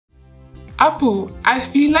Appu, I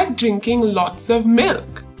feel like drinking lots of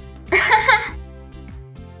milk.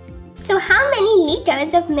 So how many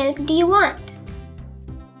liters of milk do you want?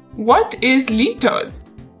 What is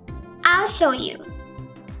liters? I'll show you.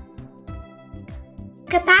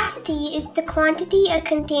 Capacity is the quantity a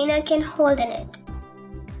container can hold in it.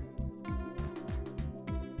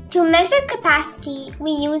 To measure capacity, we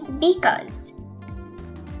use beakers.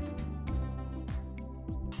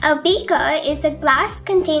 A beaker is a glass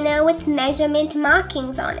container with measurement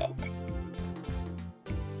markings on it.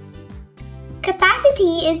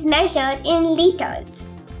 Capacity is measured in liters.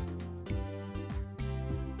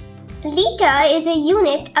 Liter is a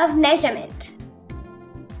unit of measurement.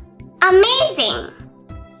 Amazing!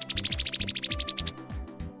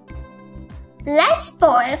 Let's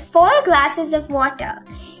pour 4 glasses of water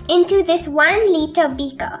into this 1 liter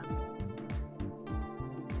beaker.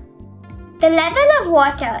 The level of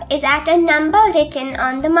water is at a number written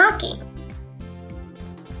on the marking.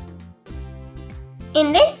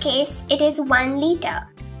 In this case, it is 1 liter.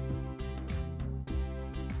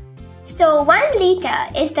 So 1 liter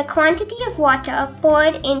is the quantity of water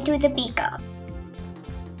poured into the beaker.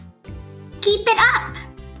 Keep it up!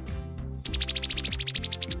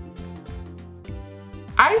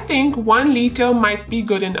 I think 1 liter might be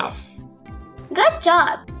good enough. Good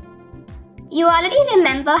job! You already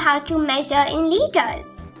remember how to measure in liters.